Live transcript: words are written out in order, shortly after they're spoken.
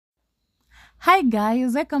Hi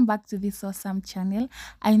guys, welcome back to this awesome channel.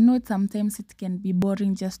 I know sometimes it can be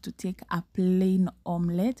boring just to take a plain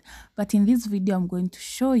omelette, but in this video I'm going to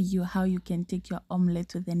show you how you can take your omelette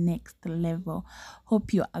to the next level.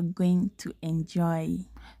 Hope you are going to enjoy.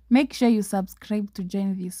 Make sure you subscribe to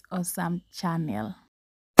join this awesome channel.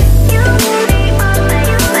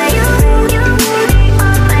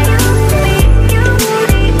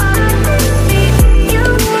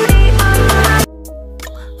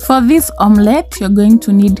 For this omelette, you're going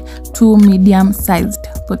to need 2 medium-sized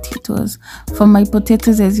potatoes. For my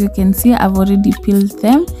potatoes, as you can see, I've already peeled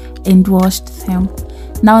them and washed them.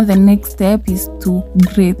 Now the next step is to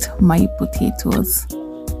grate my potatoes.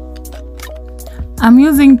 I'm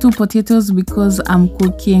using 2 potatoes because I'm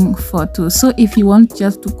cooking for 2. So if you want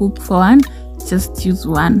just to cook for 1, just use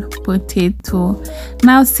 1 potato.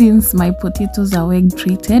 Now since my potatoes are well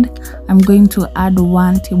grated, I'm going to add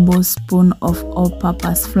 1 tablespoon of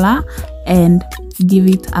all-purpose flour and give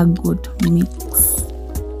it a good mix.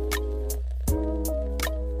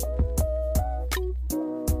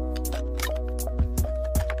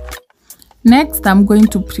 Next, I'm going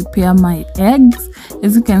to prepare my eggs.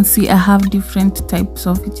 As you can see, I have different types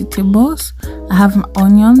of vegetables. I have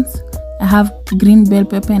onions, I have green bell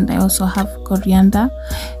pepper, and I also have coriander.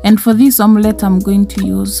 And for this omelette, I'm going to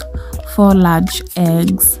use 4 large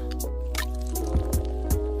eggs.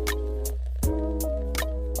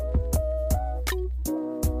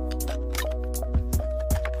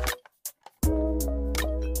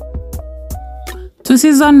 To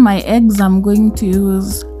season my eggs, I'm going to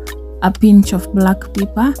use a pinch of black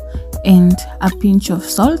pepper and a pinch of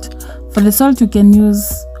salt. For the salt, you can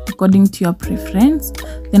use according to your preference.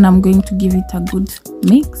 Then I'm going to give it a good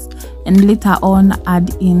mix and later on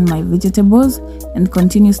add in my vegetables and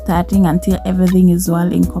continue stirring until everything is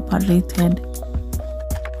well incorporated.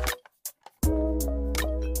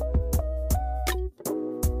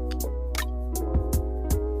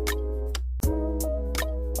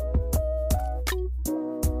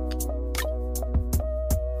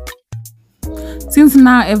 Since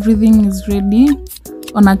now everything is ready,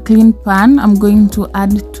 on a clean pan, I'm going to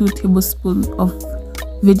add 2 tablespoons of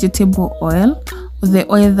vegetable oil, or the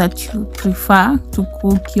oil that you prefer to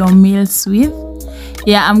cook your meals with.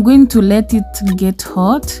 Yeah, I'm going to let it get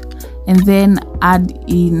hot and then add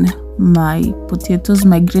in my potatoes,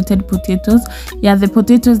 my grated potatoes. Yeah, the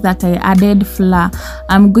potatoes that I added flour,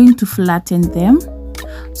 I'm going to flatten them.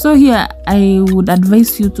 So here I would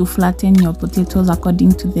advise you to flatten your potatoes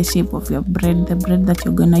according to the shape of your bread, the bread that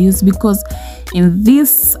you're gonna use, because in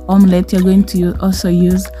this omelette you're going to also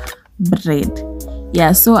use bread.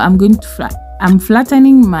 Yeah, so I'm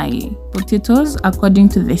flattening my potatoes according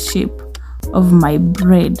to the shape of my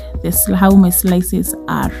bread, how my slices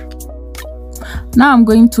are. Now I'm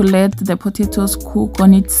going to let the potatoes cook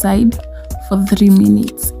on its side for 3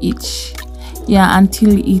 minutes each. Yeah,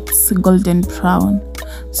 until it's golden brown.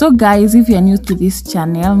 So guys, if you're new to this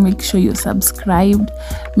channel, make sure you subscribed,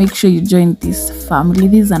 make sure you join this family.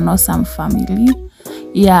 This is an awesome family.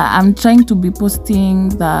 Yeah, I'm trying to be posting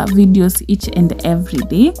the videos each and every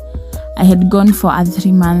day. I had gone for a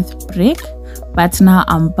 3-month break, but now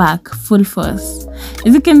I'm back full force.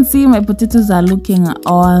 As you can see, my potatoes are looking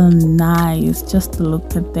all nice. Just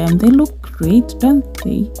look at them, they look great, don't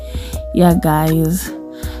they? Yeah guys,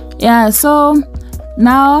 yeah, so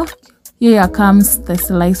now here comes the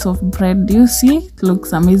slice of bread. Do you see? It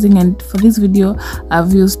looks amazing. And for this video,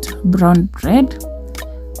 I've used brown bread.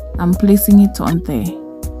 I'm placing it on the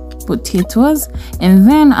potatoes, and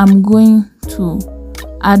then I'm going to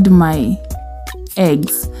add my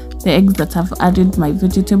eggs. The eggs that I've added my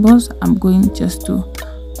vegetables, I'm going just to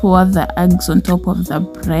pour the eggs on top of the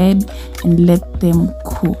bread and let them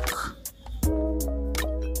cook.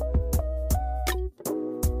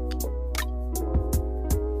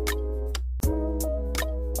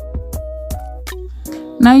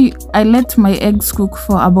 Now I let my eggs cook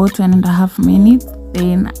for about 1.5 minutes.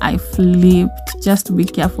 Then I flipped. Just be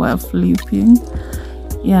careful while flipping.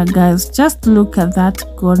 Yeah guys, just look at that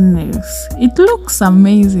goodness. It looks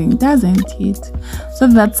amazing, doesn't it? So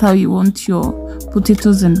that's how you want your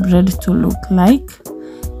potatoes and bread to look like.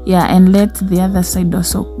 Yeah, and let the other side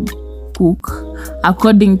also cook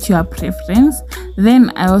according to your preference.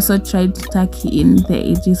 Then I also tried to tuck in the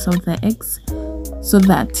edges of the eggs so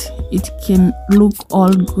that it can look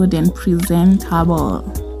all good and presentable.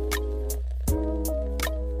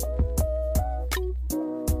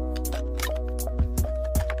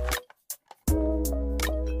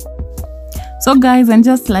 So guys, and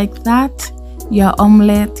just like that, your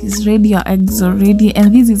omelette is ready, your eggs are ready,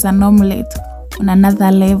 and this is an omelette on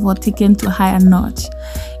another level, taken to higher notch.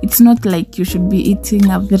 It's not like you should be eating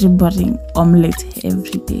a very boring omelette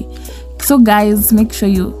every day. So guys, make sure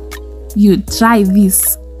you try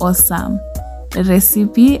this awesome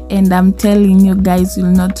recipe, and I'm telling you guys, you'll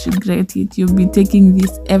not regret it. You'll be taking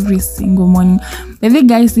this every single morning. By the way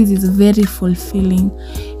guys, this is very fulfilling.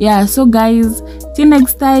 Yeah, so guys, till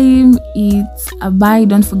next time, it's a bye.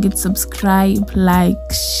 Don't forget to subscribe, like,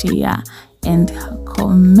 share and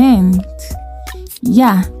comment.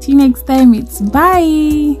 Yeah, till next time, it's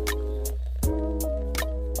bye.